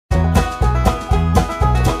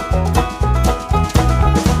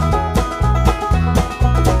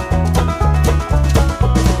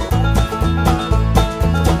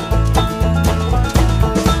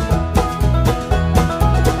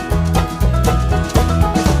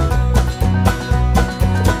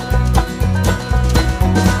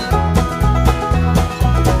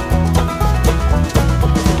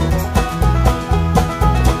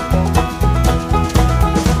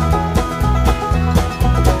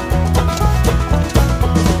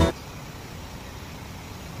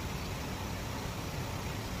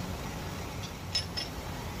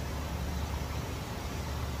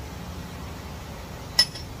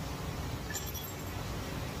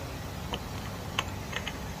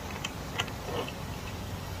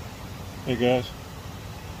Hey guys,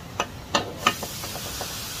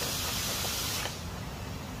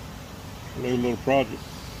 new little project,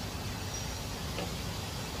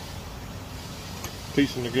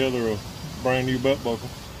 piecing together a brand new belt buckle.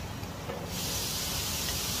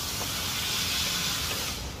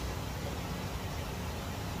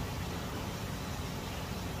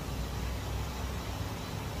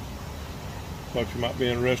 Thought you might be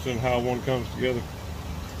interested in how one comes together.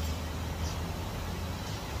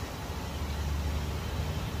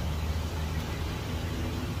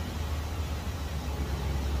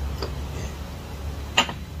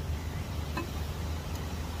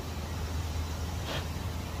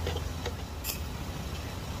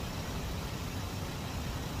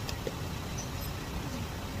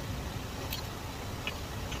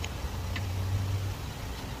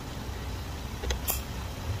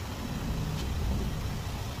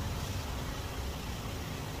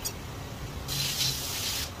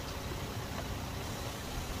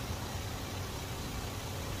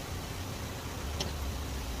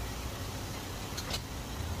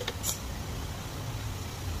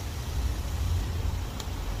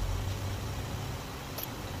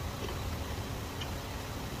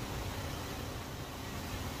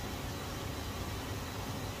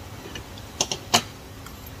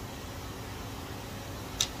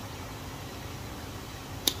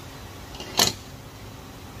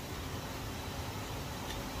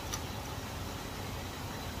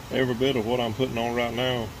 Every bit of what I'm putting on right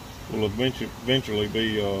now will eventually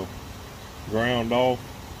be ground off,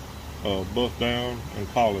 buffed down, and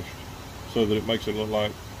polished so that it makes it look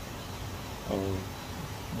like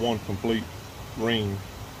one complete ring,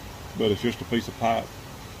 but it's just a piece of pipe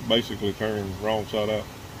basically turned wrong side out.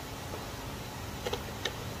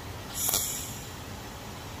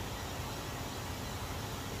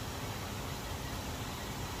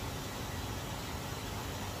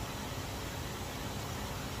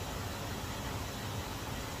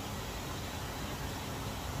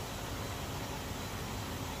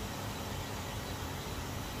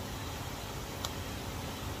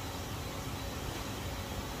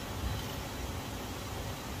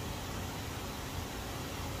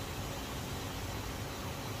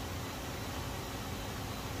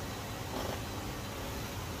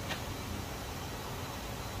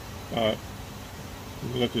 Alright,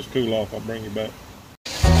 let this cool off, I'll bring you back.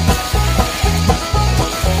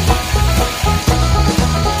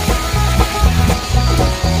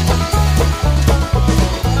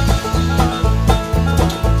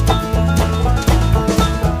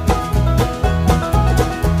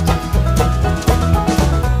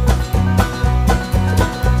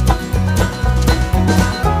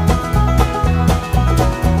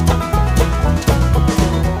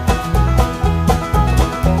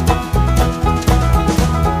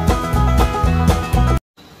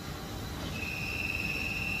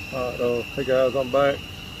 Hey guys, I'm back.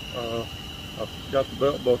 I've got the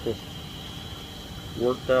belt buckle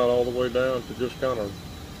worked out all the way down to just kind of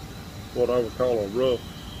what I would call a rough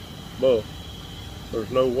buff. There's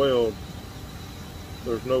no weld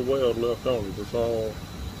left on it. It's all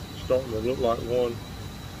starting to look like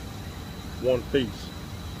one piece.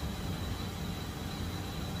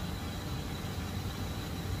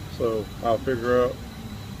 So I'll figure out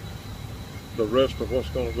the rest of what's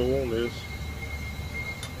going to go on this.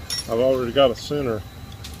 I've already got a center.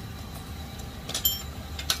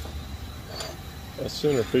 A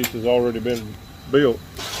center piece has already been built.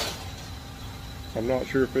 I'm not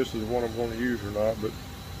sure if this is what I'm going to use or not, but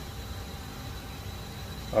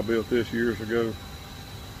I built this years ago.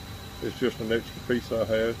 It's just an extra piece I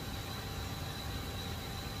had.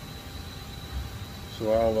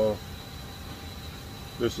 So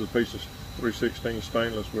this is a piece of 3/16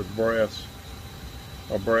 stainless with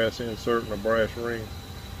a brass insert and a brass ring.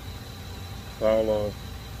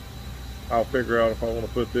 I'll figure out if I want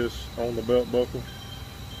to put this on the belt buckle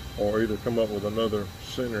or either come up with another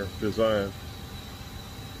center design.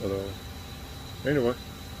 But anyway,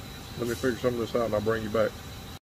 let me figure some of this out and I'll bring you back.